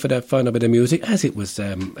we'll go out for that final bit of music. As it was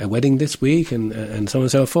a wedding this week and so on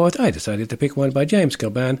and so forth, I decided to pick one by James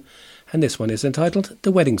Kilban, and this one is entitled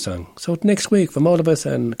The Wedding Song. So next week from all of us,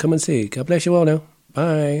 and come and see. God bless you all now.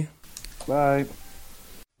 Bye. Bye.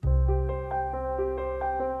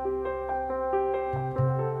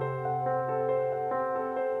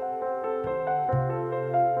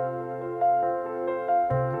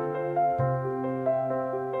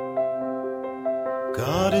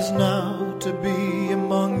 God is now to be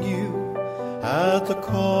among you at the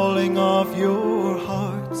calling of your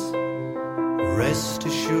hearts. Rest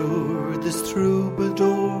assured this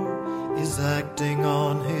troubadour is acting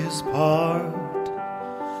on his part.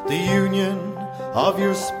 The union of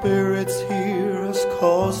your spirits here has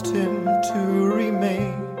caused him to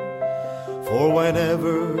remain. For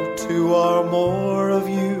whenever two or more of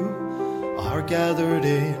you are gathered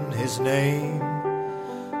in his name,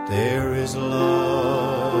 there is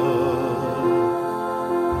love.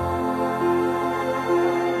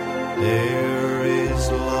 There is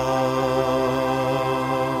love.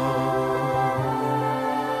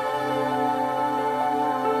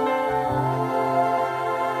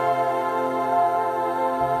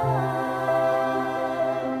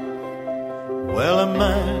 Well, a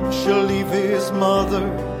man shall leave his mother,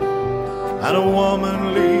 and a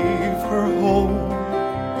woman leave her home.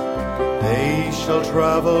 They shall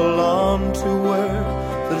travel on to where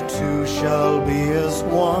the two shall be as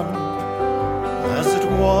one. As it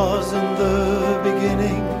was in the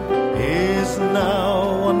beginning, is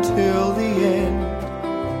now until the end.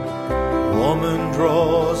 Woman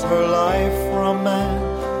draws her life from man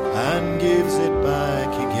and gives it back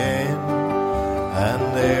again.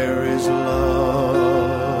 And there is love.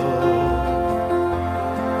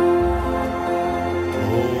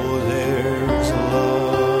 Oh, there's love.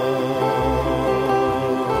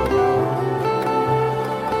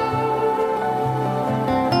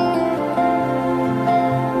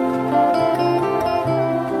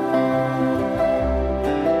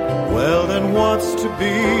 What's to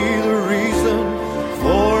be the reason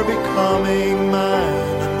for becoming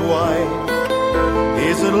man and wife?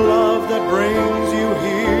 Is it love that brings you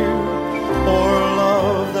here, or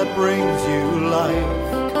love that brings you life?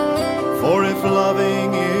 For if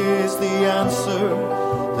loving is the answer,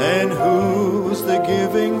 then who's the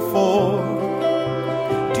giving for?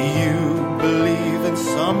 Do you believe in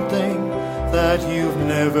something that you've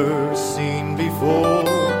never seen before?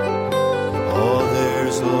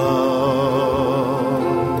 love.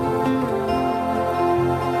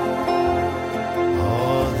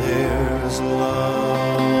 Oh, there's love.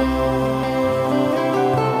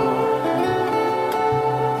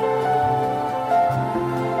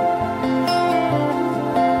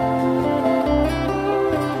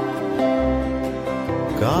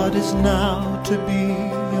 God is now to be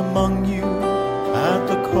among you at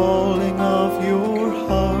the calling of your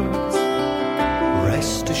hearts.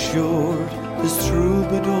 Rest assured, his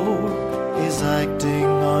troubadour is acting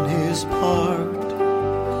on his part.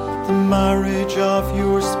 The marriage of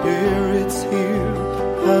your spirits here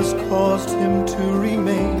has caused him to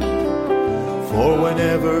remain. For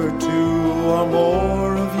whenever two or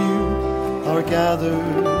more of you are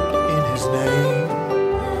gathered in his name,